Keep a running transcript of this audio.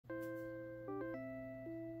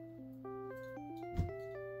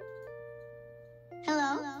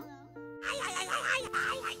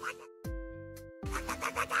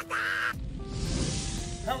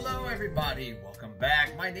Hello everybody, welcome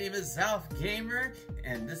back. My name is zalfgamer,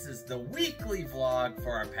 and this is the weekly vlog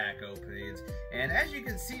for our pack openings. And as you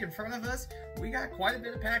can see in front of us, we got quite a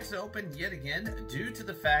bit of packs to open yet again, due to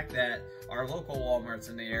the fact that our local Walmarts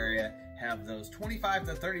in the area have those 25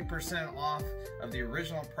 to 30% off of the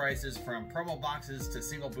original prices from promo boxes to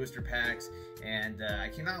single booster packs. And I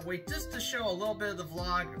cannot wait just to show a little bit of the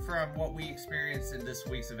vlog from what we experienced in this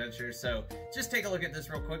week's adventure. So just take a look at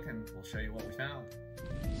this real quick and we'll show you what we found.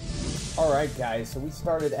 Alright guys, so we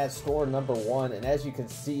started at store number 1, and as you can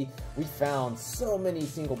see, we found so many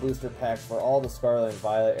single booster packs for all the Scarlet and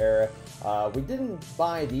Violet era. We didn't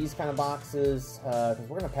buy these kind of boxes, because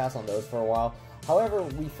we're going to pass on those for a while. However,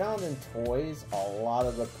 we found in toys a lot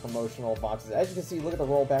of the promotional boxes. As you can see, look at the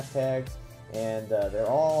rollback tags, and they're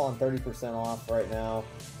all on 30% off right now.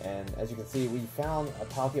 And as you can see, we found a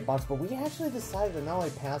Palkia box, but we actually decided to not only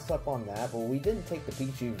pass up on that, but we didn't take the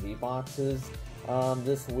Pikachu V boxes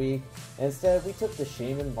this week. Instead, we took the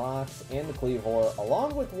Shaman box and the Cleavor,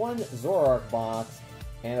 along with one Zoroark box,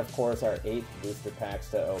 and of course our 8 booster packs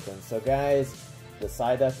to open. So guys, the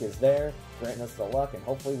Psyduck is there, granting us the luck, and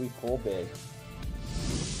hopefully we pull big.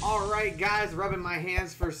 Alright guys, rubbing my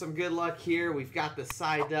hands for some good luck here. We've got the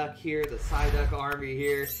Psyduck here, the Psyduck army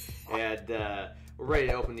here, and we're ready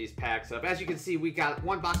to open these packs up. As you can see, we got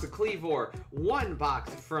 1 box of Cleavor, 1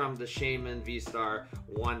 box from the Shaman V-Star,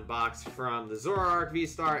 1 box from the Zoroark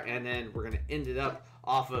V-Star, and then we're going to end it up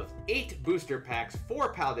off of 8 booster packs,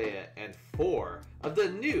 4 Paldea, and 4 of the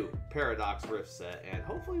new Paradox Rift set. And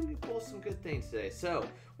hopefully we pull some good things today. So,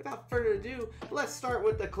 without further ado, let's start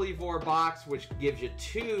with the Cleavor box, which gives you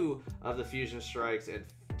 2 of the Fusion Strikes and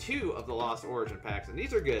 2 of the Lost Origin packs. And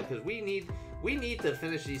these are good, because we need to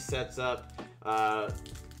finish these sets up.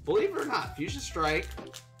 Believe it or not, Fusion Strike,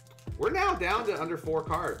 we're now down to under 4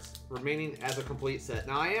 cards remaining as a complete set.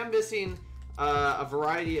 Now I am missing a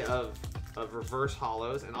variety of reverse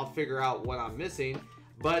holos, and I'll figure out what I'm missing,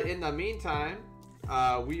 but in the meantime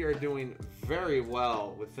we are doing very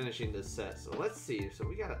well with finishing this set. So let's see. So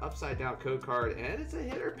we got an upside down code card, and it's a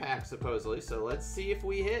hitter pack supposedly, so let's see if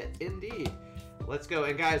we hit. Indeed, let's go.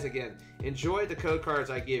 And guys, again, enjoy the code cards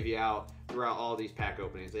I give you out throughout all these pack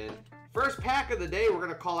openings. And first pack of the day, we're going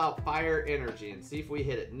to call out Fire Energy and see if we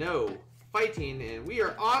hit it. No, Fighting, and we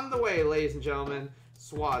are on the way, ladies and gentlemen.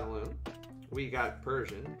 Swadloon. We got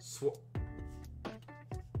Persian.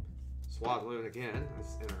 Swadloon again.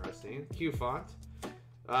 That's interesting. Q-Font.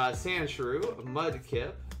 Sandshrew.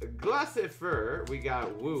 Mudkip. Glacifer. We got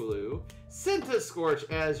Wooloo. Centiskorch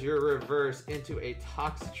as your reverse into a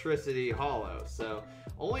Toxtricity holo. So,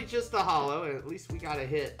 only just a holo, and at least we got a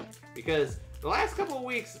hit, because the last couple of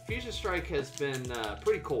weeks, Fusion Strike has been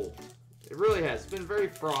pretty cold. It really has. It's been very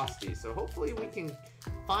frosty. So hopefully we can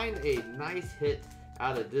find a nice hit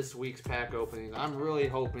out of this week's pack opening. I'm really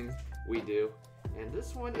hoping we do. And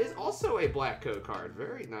this one is also a black code card.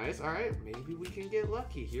 Very nice. All right, maybe we can get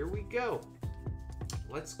lucky. Here we go.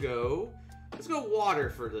 Let's go water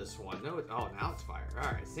for this one. No, oh, now it's fire.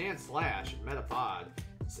 All right, Sand Slash, Metapod.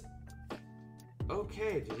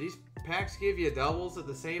 Okay, do these packs give you doubles of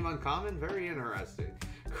the same uncommon? Very interesting.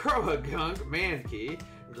 Croagunk, Mankey,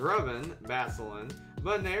 Grubbin, Bassilin,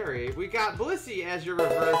 Muneri. We got Blissey as your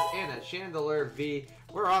reverse and a Chandelure V.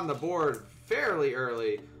 We're on the board fairly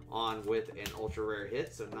early on with an ultra rare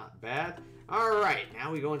hit, so not bad. Alright,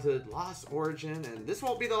 now we go into Lost Origin, and this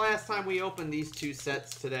won't be the last time we open these 2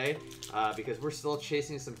 sets today, because we're still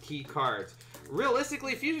chasing some key cards.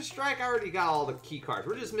 Realistically, Fusion Strike, I already got all the key cards.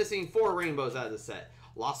 We're just missing 4 rainbows out of the set.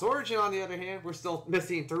 Lost Origin, on the other hand, we're still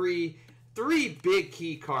missing three big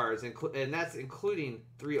key cards, and that's including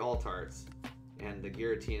 3 Altards and the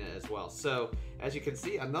Giratina as well. So, as you can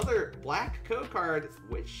see, another black code card,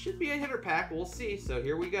 which should be a hitter pack. We'll see. So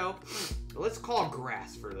here we go. Let's call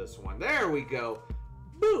Grass for this one. There we go.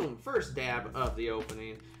 Boom! First dab of the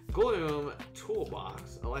opening. Gloom,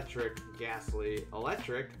 Toolbox, Electric, Ghastly,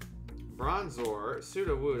 Electric, Bronzor,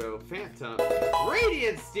 Sudowoodo, Phantom,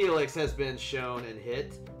 Radiant Steelix has been shown and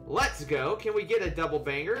hit. Let's go. Can we get a double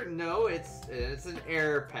banger? No, it's an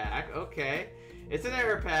error pack. Okay. It's an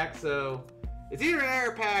error pack, so it's either an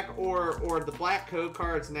error pack or the black code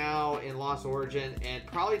cards now in Lost Origin, and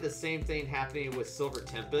probably the same thing happening with Silver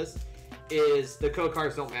Tempest is the code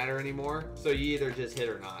cards don't matter anymore, so you either just hit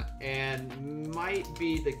or not. And might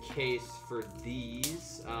be the case for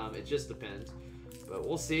these. It just depends. But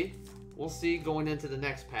we'll see. We'll see going into the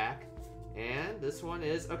next pack. And this one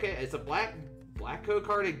is, okay, it's a black code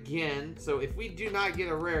card again. So if we do not get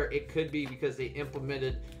a rare, it could be because they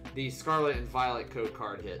implemented the Scarlet and Violet code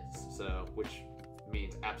card hits. So, which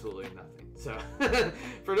means absolutely nothing. So,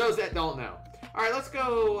 for those that don't know. All right, let's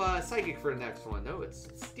go Psychic for the next one. No, it's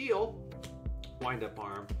Steel, Wind Up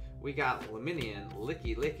Arm. We got Luminion,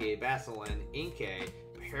 Licky Licky, Basculin, Inkay,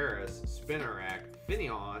 Paris, Spinarak,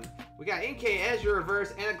 Finneon. We got Inkay as your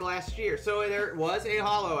reverse and a Glacier. So there was a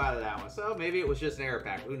holo out of that one. So maybe it was just an error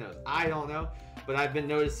pack. Who knows? I don't know. But I've been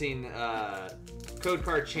noticing code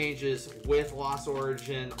card changes with Lost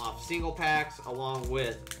Origin off single packs along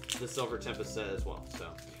with the Silver Tempest set as well.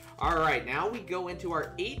 So, all right, now we go into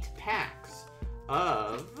our 8 packs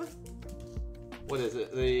of, what is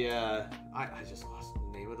it? I just lost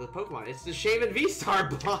the name of the Pokemon. It's the Shaman V-Star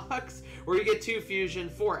box, where you get 2 Fusion,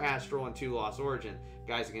 4 Astral, and 2 Lost Origin.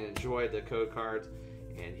 Guys are going to enjoy the code cards.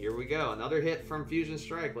 And here we go. Another hit from Fusion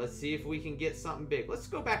Strike. Let's see if we can get something big. Let's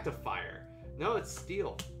go back to Fire. No, it's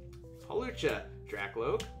Steel. Hawlucha,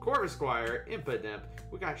 Dracloak, Corvisquire, Impidimp.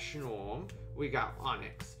 We got Snorm. We got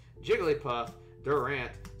Onix, Jigglypuff,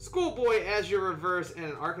 Durant, Schoolboy as your reverse, and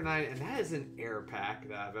an Arcanine. And that is an air pack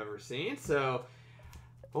that I've ever seen. So,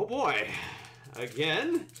 oh boy.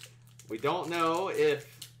 Again, we don't know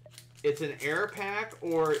if it's an air pack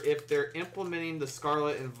or if they're implementing the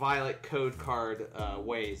Scarlet and Violet code card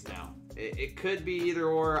ways now. It could be either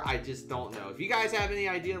or. I just don't know. If you guys have any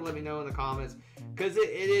idea, let me know in the comments, because it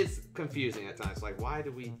is confusing at times. Like, why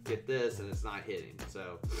do we get this and it's not hitting?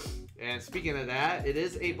 So, and speaking of that, it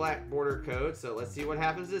is a black border code, so let's see what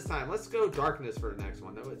happens this time. Let's go Darkness for the next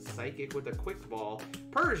one. No, it's Psychic with a Quick Ball,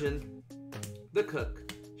 Persian, the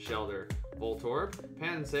Cook, Shelter, Voltorb,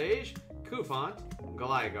 Pansage, Kufant,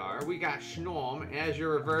 Gligar. We got Snorm as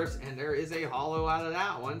your reverse, and there is a holo out of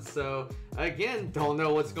that one. So, again, don't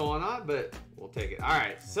know what's going on, but we'll take it. All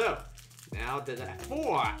right, so now to the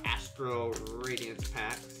 4 Astral Radiance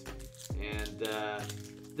packs. And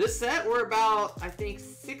this set, we're about, I think,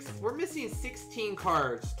 we're missing 16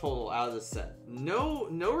 cards total out of the set. No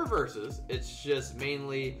reverses. It's just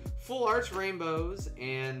mainly full arts rainbows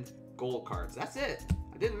and gold cards. That's it.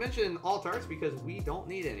 Didn't mention alt arts because we don't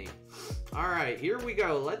need any. All right, here we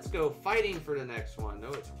go. Let's go fighting for the next one. No,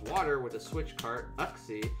 it's Water with a switch card,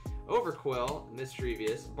 Uxie, Overquill,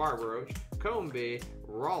 Mischievous, Barbaroach, Combee,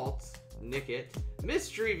 Ralts, Nickit,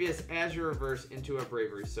 Mischievous as your reverse into a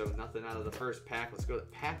Bravery. So nothing out of the first pack. Let's go to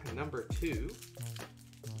pack number 2.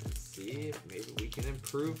 Let's see if maybe we can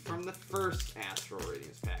improve from the first Astral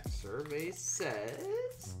Radiance pack. Survey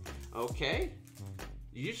says, okay.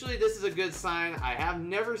 Usually this is a good sign. I have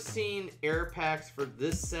never seen air packs for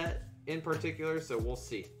this set in particular, so we'll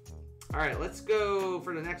see. All right, let's go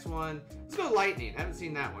for the next one. Let's go Lightning. Haven't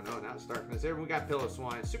seen that one. Oh, now it's Darkness. There we got Pillow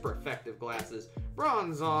Swine, Super Effective Glasses,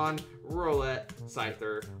 Bronzong, Rowlet,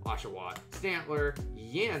 Scyther, Oshawott, Stantler,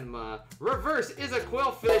 Yanma. Reverse is a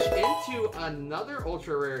Quillfish into another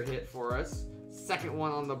ultra rare hit for us. Second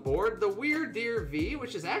one on the board, the Weird Deer V,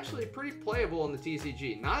 which is actually pretty playable in the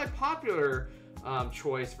TCG. Not a popular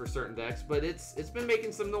choice for certain decks, but it's been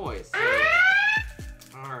making some noise. So.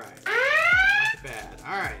 All right, not bad.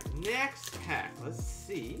 All right, next pack. Let's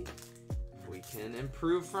see if we can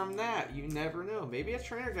improve from that. You never know. Maybe a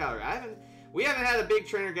trainer gallery. We haven't had a big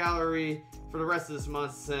trainer gallery for the rest of this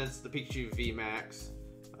month since the Pikachu VMAX.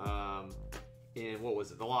 In what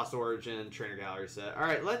was it? The Lost Origin trainer gallery set. All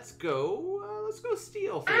right, let's go.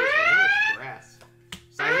 Steel for this one. Nice grass.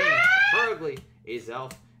 Cyrene, Burgly,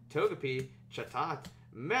 Azelf, Togepi, Chatot,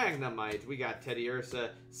 Magnemite. We got Teddy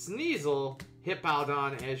Ursa, Sneasel,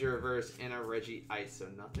 Hippowdon as your reverse, and a Reggie Ice. So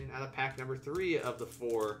nothing out of pack number 3 of the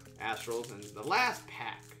 4 Astrals. And the last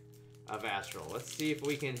pack of Astral. Let's see if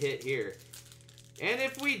we can hit here. And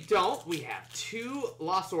if we don't, we have 2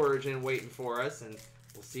 Lost Origin waiting for us. And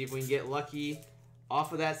we'll see if we can get lucky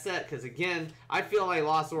off of that set. Because again, I feel like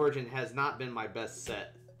Lost Origin has not been my best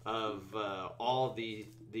set of all the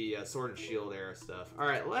Sword and Shield era stuff. All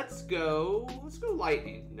right, let's go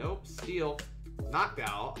Lightning. Nope, Steel, Knocked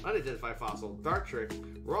Out, Unidentified Fossil, Darktrick,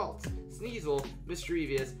 Ralts, Sneasel,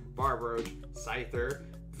 Mischievous, Barbaroach, Scyther,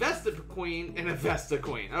 Vespiquen, and a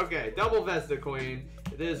Vespiquen. Okay, double Vespiquen.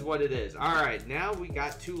 It is what it is. All right, now we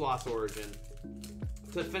got 2 Lost Origin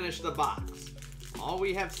to finish the box. All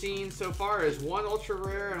we have seen so far is 1 Ultra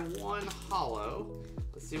Rare and 1 Holo.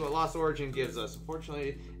 Let's see what Lost Origin gives us.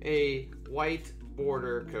 Unfortunately, a white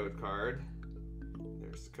border code card.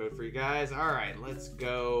 There's the code for you guys. All right, let's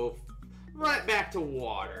go right back to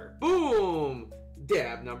Water. Boom!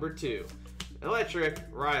 Dab number 2. Electric,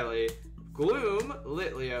 Riley, Gloom,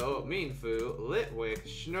 Litleo, Meanfu, Litwick,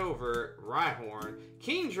 Schnover, Rhyhorn,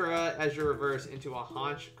 Kingdra as your reverse into a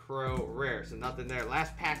Haunch Crow rare. So nothing there.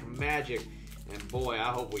 Last pack, Magic. And boy, I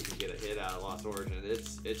hope we can get a hit out of Lost Origin.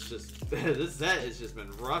 It's just this set has just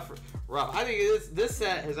been rough. I think this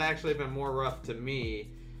set has actually been more rough to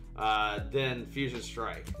me than Fusion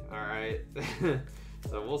Strike. All right,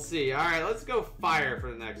 so we'll see. All right, let's go fire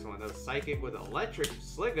for the next one. That's Psychic with Electric,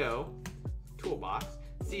 Sligo, Toolbox,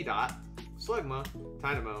 C-Dot, Slugma,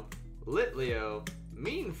 Dynamo, Litleo,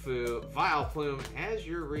 Mean Fu, Vileplume as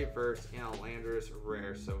your reverse, and a Landorus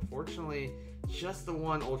rare. So fortunately, just the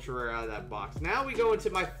one ultra rare out of that box. Now we go into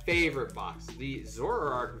my favorite box, the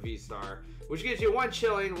Zoroark V-Star, which gives you 1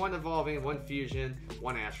 Chilling, 1 Evolving, 1 Fusion,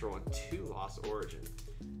 1 Astral, and 2 Lost Origin.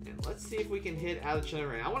 And let's see if we can hit out of Chilling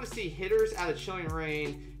Reign. I want to see hitters out of Chilling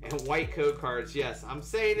Reign and white code cards. Yes, I'm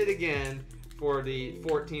saying it again for the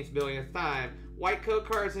 14th billionth time. White code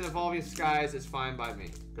cards and Evolving Skies is fine by me,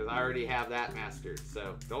 because I already have that mastered,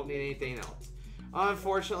 so don't need anything else.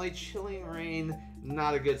 Unfortunately, Chilling Reign,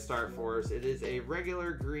 not a good start for us. It is a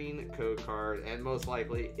regular green code card, and most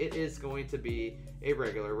likely it is going to be a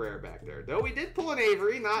regular rare back there. Though we did pull an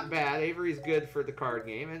Avery, not bad. Avery's good for the card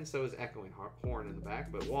game, and so is Echoing Horn in the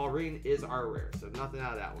back, but Walrein is our rare, so nothing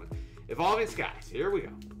out of that one. Evolving Skies, here we go.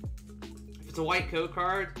 If it's a white code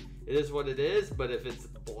card, it is what it is, but if it's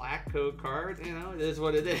black code card, you know, it is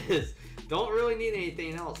what it is. Don't really need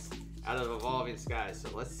anything else out of Evolving Skies,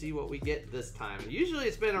 so let's see what we get this time. Usually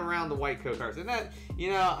it's been around the white code cards, and that, you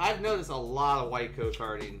know, I've noticed a lot of white code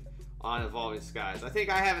carding on Evolving Skies. I think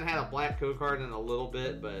I haven't had a black code card in a little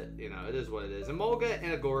bit, but you know, it is what it is. Emolga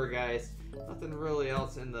and a Gourgeist, nothing really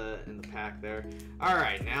else in the pack there. All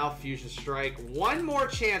right, now Fusion Strike. One more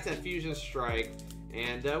chance at Fusion Strike,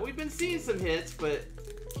 and we've been seeing some hits, but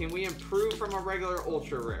can we improve from a regular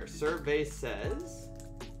ultra rare? Survey says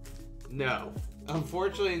no.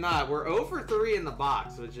 Unfortunately not. We're 0 for 3 in the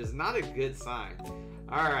box, which is not a good sign.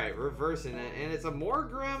 Alright, reversing it. And it's a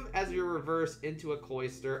Morgrim as your reverse into a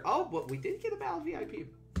Cloyster. Oh, but we did get a Battle VIP.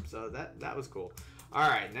 So that was cool.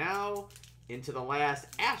 Alright, now into the last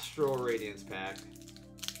Astral Radiance pack.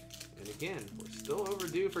 And again, we're still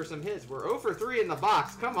overdue for some hits. We're 0 for 3 in the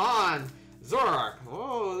box. Come on! Zoroark.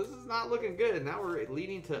 Oh, this is not looking good. Now we're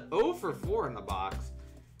leading to 0 for 4 in the box.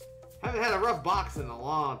 Haven't had a rough box in a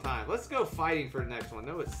long time. Let's go fighting for the next one.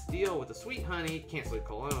 No, it's Steel with the Sweet Honey, Cancel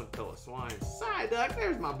Cologne, Piloswine, Psyduck,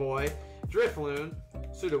 there's my boy, Drifloon,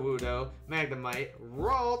 Sudowoodo, Magnemite,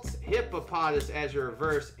 Ralts, Hippopotas as your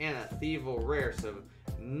reverse, and a Thievel rare. So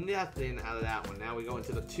nothing out of that one. Now we go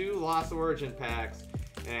into the 2 Lost Origin packs,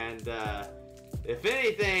 and if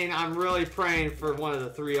anything, I'm really praying for one of the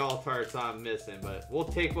 3 Altarts I'm missing, but we'll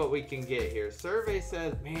take what we can get here. Survey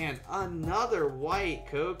says, man, another white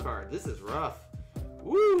code card. This is rough.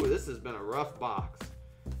 Woo, this has been a rough box.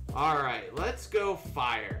 All right, let's go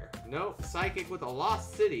fire. Nope, Psychic with a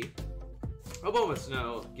Lost City,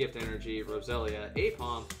 Abomasnow, Gift Energy, Roselia,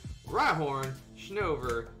 Apom, Rhyhorn,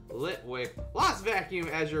 Schnover, Litwick, Lost Vacuum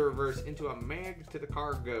as your reverse into a Mag to the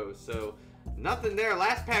Cargo. So nothing there.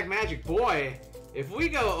 Last pack magic. Boy, if we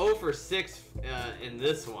go 0 for 6 in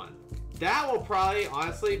this one, that will probably,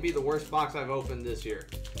 honestly, be the worst box I've opened this year.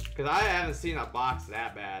 Because I haven't seen a box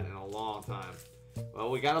that bad in a long time.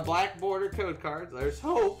 Well, we got a black border code card. There's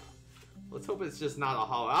hope. Let's hope it's just not a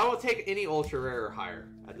hollow. I will take any ultra rare or higher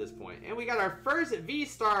at this point. And we got our first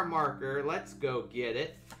V-Star marker. Let's go get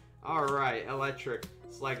it. All right, Electric,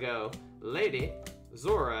 Sligo, Lady,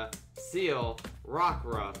 Zora, Seal,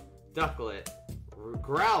 Rockruff, Ducklet,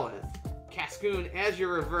 Growlithe, Cascoon as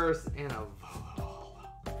your reverse, and a Volo.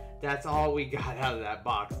 That's all we got out of that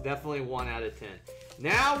box. Definitely 1 out of 10.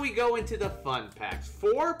 Now we go into the fun packs.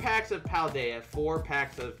 4 packs of Paldea, 4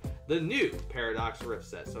 packs of the new Paradox Rift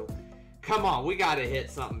set. So come on, we got to hit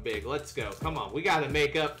something big. Let's go. Come on, we got to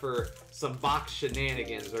make up for some box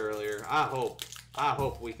shenanigans earlier. I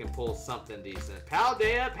hope we can pull something decent.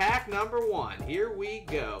 Paldea pack number 1. Here we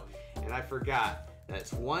go. And I forgot.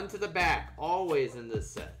 That's 1 to the back, always in this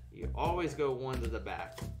set. You always go 1 to the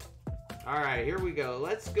back. All right, here we go.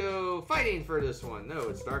 Let's go fighting for this one. No,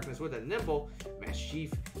 it's Darkness with a Nimble,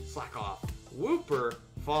 Maschief, Slackoff, Wooper,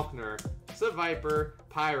 Faulkner, Seviper,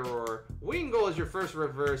 Pyroar, Wingull is your first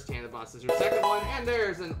reverse, Tandeboss is your second one, and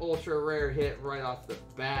there's an ultra rare hit right off the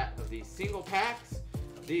bat of these single packs.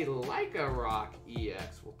 The Lycanroc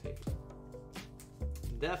EX, we'll take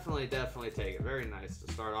it. Definitely take it. Very nice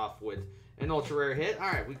to start off with an ultra rare hit. All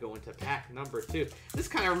right, we go into pack number 2. This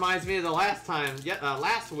kind of reminds me of the last time.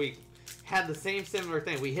 Last week had the same similar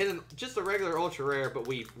thing. We hit just a regular ultra rare, but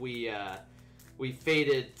we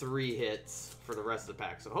faded 3 hits for the rest of the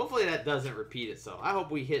pack. So hopefully that doesn't repeat itself. I hope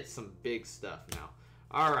we hit some big stuff now.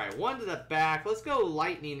 All right, 1 to the back. Let's go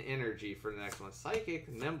Lightning Energy for the next one.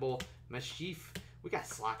 Psychic, Nimble, Maschief, We got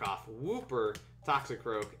Slack Off, Wooper,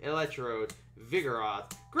 Toxicroak, Electrode,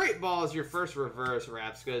 Vigoroth. Great Ball is your first reverse.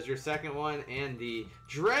 Rapska is your second one. And the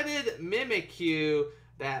dreaded Mimikyu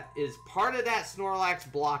that is part of that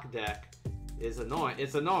Snorlax block deck is annoying.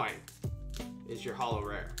 It's annoying. Is your holo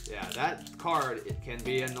rare. Yeah, that card, it can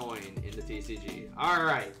be annoying in the TCG.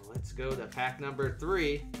 Alright, let's go to pack number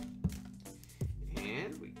 3.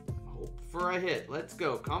 And we hope for a hit. Let's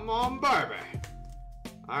go. Come on, Barbie.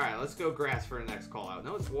 Alright, let's go grass for the next call out.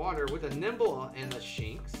 No, it's water with a Nimble and a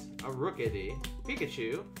Shinx, a Rookidee,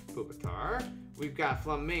 Pikachu, Pupitar. We've got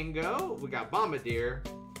Flamingo. We got Bombardier.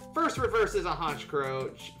 First reverse is a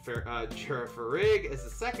Honchkrow. Girafarig is the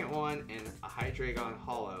second one, and a Hydreigon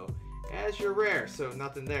Holo as your rare. So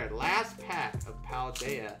nothing there. Last pack of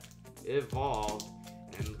Paldea evolved,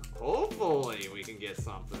 and hopefully we can get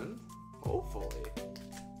something. Hopefully.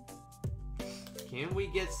 Can we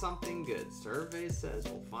get something good? Survey says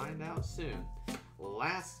we'll find out soon.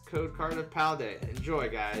 Last code card of Paldea. Enjoy,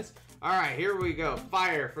 guys. Alright, here we go.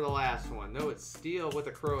 Fire for the last one. No, it's Steel with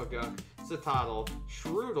a Croagunk, Citadel,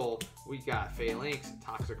 Shroodle. We got Phalanx,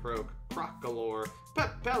 Toxicroak, Crocalor,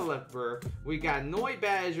 Pelipper. We got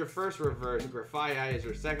Noibat as your first reverse, Grafaiai as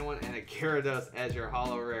your second one, and a Gyarados as your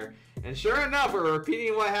holo rare. And sure enough, we're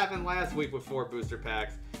repeating what happened last week with 4 booster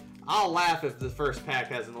packs. I'll laugh if the first pack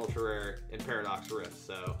has an ultra rare in Paradox Rift.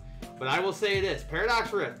 So, but I will say this: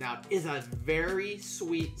 Paradox Rift now is a very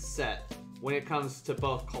sweet set when it comes to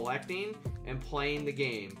both collecting and playing the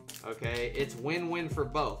game. Okay, it's win-win for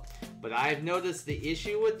both. But I've noticed the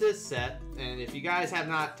issue with this set, and if you guys have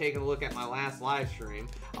not taken a look at my last live stream,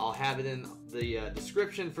 I'll have it in the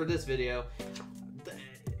description for this video.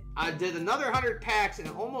 I did another 100 packs and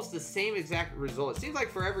almost the same exact result. It seems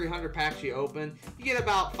like for every 100 packs you open, you get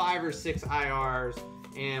about 5 or 6 IRs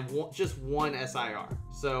and just 1 SIR.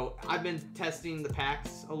 So I've been testing the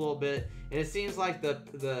packs a little bit, and it seems like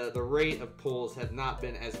the rate of pulls have not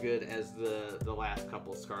been as good as the last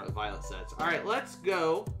couple Scarlet Violet sets. All right, let's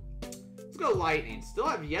go. Let's go Lightning. Still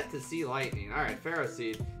have yet to see Lightning. All right, Pharaoh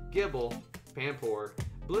Seed, Gibble, Pampor,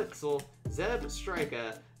 Blitzel, Zeb,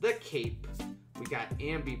 Strika, the Cape. We got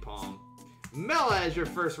Ambipom. Mela as your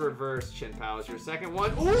first reverse. Chinpao is your second one.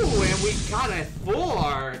 Ooh, and we got a full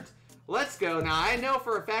art. Let's go. Now, I know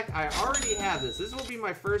for a fact I already have this. This will be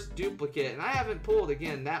my first duplicate, and I haven't pulled,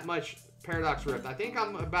 again, that much Paradox Rift. I think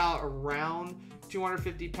I'm about around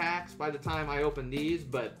 250 packs by the time I open these,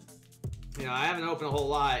 but, you know, I haven't opened a whole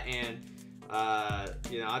lot, and,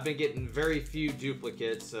 you know, I've been getting very few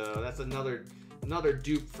duplicates, so that's another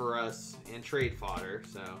dupe for us and trade fodder,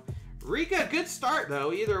 so... Rika, good start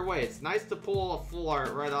though, either way. It's nice to pull a full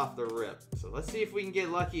art right off the rip. So let's see if we can get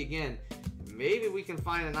lucky again. Maybe we can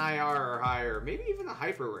find an IR or higher, maybe even a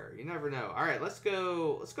hyper rare. You never know. All right, let's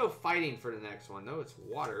go fighting for the next one. No, it's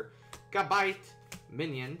water. Got Bite,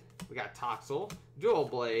 Minion. We got Toxel, Dual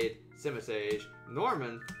Blade, Simisage,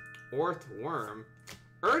 Norman, Orthworm,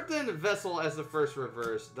 Earthen Vessel as the first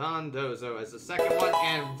reverse, Dondozo as the second one,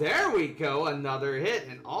 and there we go, another hit,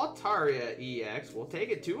 an Altaria EX. We'll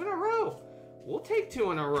take it 2 in a row. We'll take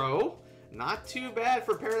 2 in a row. Not too bad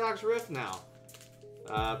for Paradox Rift now.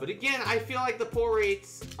 But again, I feel like the pull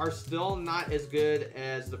rates are still not as good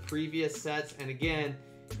as the previous sets, and again,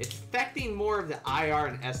 it's affecting more of the IR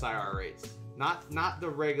and SIR rates. Not the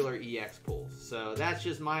regular EX pulls. So that's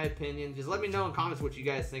just my opinion. Just let me know in comments what you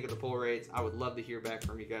guys think of the pull rates. I would love to hear back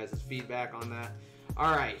from you guys' feedback on that.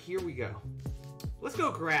 Alright, here we go. Let's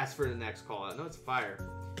go grass for the next call out. No, it's fire.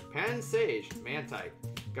 Pansage, Mantike,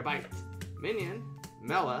 Gabite, Minion,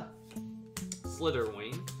 Mela,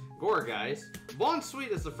 Slitherwing, Gourgeist,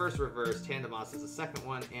 Bonsweet is the first reverse, Tandemos is the second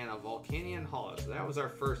one, and a Volcanion Hollow. So that was our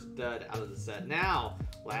first dud out of the set. Now,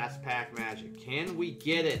 last pack magic. Can we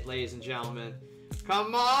get it, ladies and gentlemen?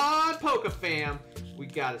 Come on, PokeFam. We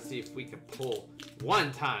gotta see if we can pull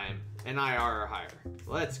one time an IR or higher.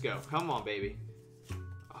 Let's go. Come on, baby.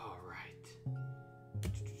 Alright.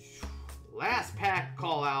 Last pack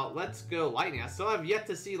call out. Let's go Lightning. I still have yet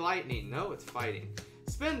to see Lightning. No, it's fighting.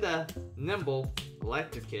 Spinda, Nimble,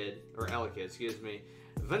 Elektrikid, excuse me,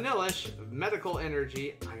 Vanillish, Medical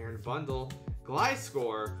Energy, Iron Bundle,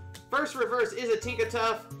 Gliscor. First reverse is a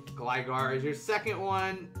Tinkatuff. Gligar is your second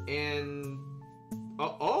one, and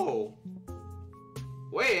oh,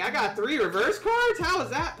 wait, I got 3 reverse cards? How is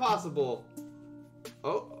that possible?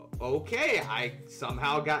 Oh, okay, I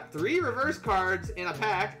somehow got 3 reverse cards in a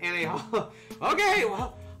pack, and a okay,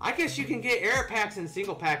 well, I guess you can get air packs and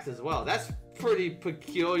single packs as well. That's pretty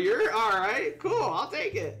peculiar. All right, cool. I'll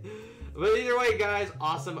take it. But either way, guys,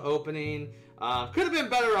 awesome opening. Could have been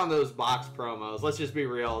better on those box promos. Let's just be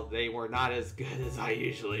real. They were not as good as I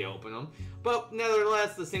usually open them. But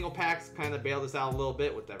nevertheless, the single packs kind of bailed us out a little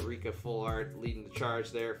bit with that Rika full art leading the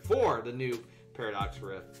charge there for the new Paradox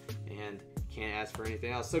Rift. And can't ask for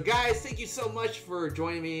anything else. So guys, thank you so much for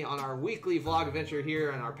joining me on our weekly vlog adventure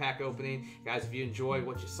here on our pack opening. Guys, if you enjoyed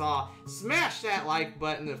what you saw, smash that like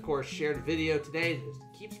button. Of course, share the video today. Just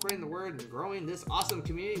keep spreading the word and growing this awesome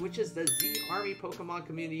community, which is the Z Army Pokemon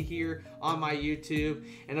community here on my YouTube.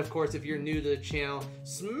 And of course, if you're new to the channel,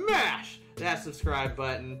 smash that subscribe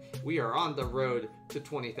button. We are on the road to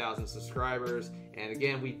 20,000 subscribers. And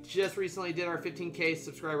again, we just recently did our 15K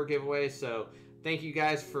subscriber giveaway. So thank you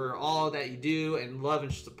guys for all that you do and love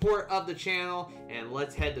and support of the channel. And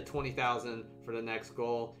let's head to 20,000 for the next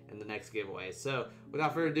goal and the next giveaway. So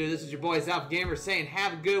without further ado, this is your boy zalfgamer saying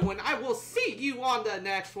have a good one. I will see you on the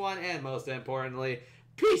next one. And most importantly,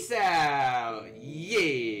 peace out.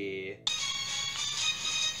 Yeah.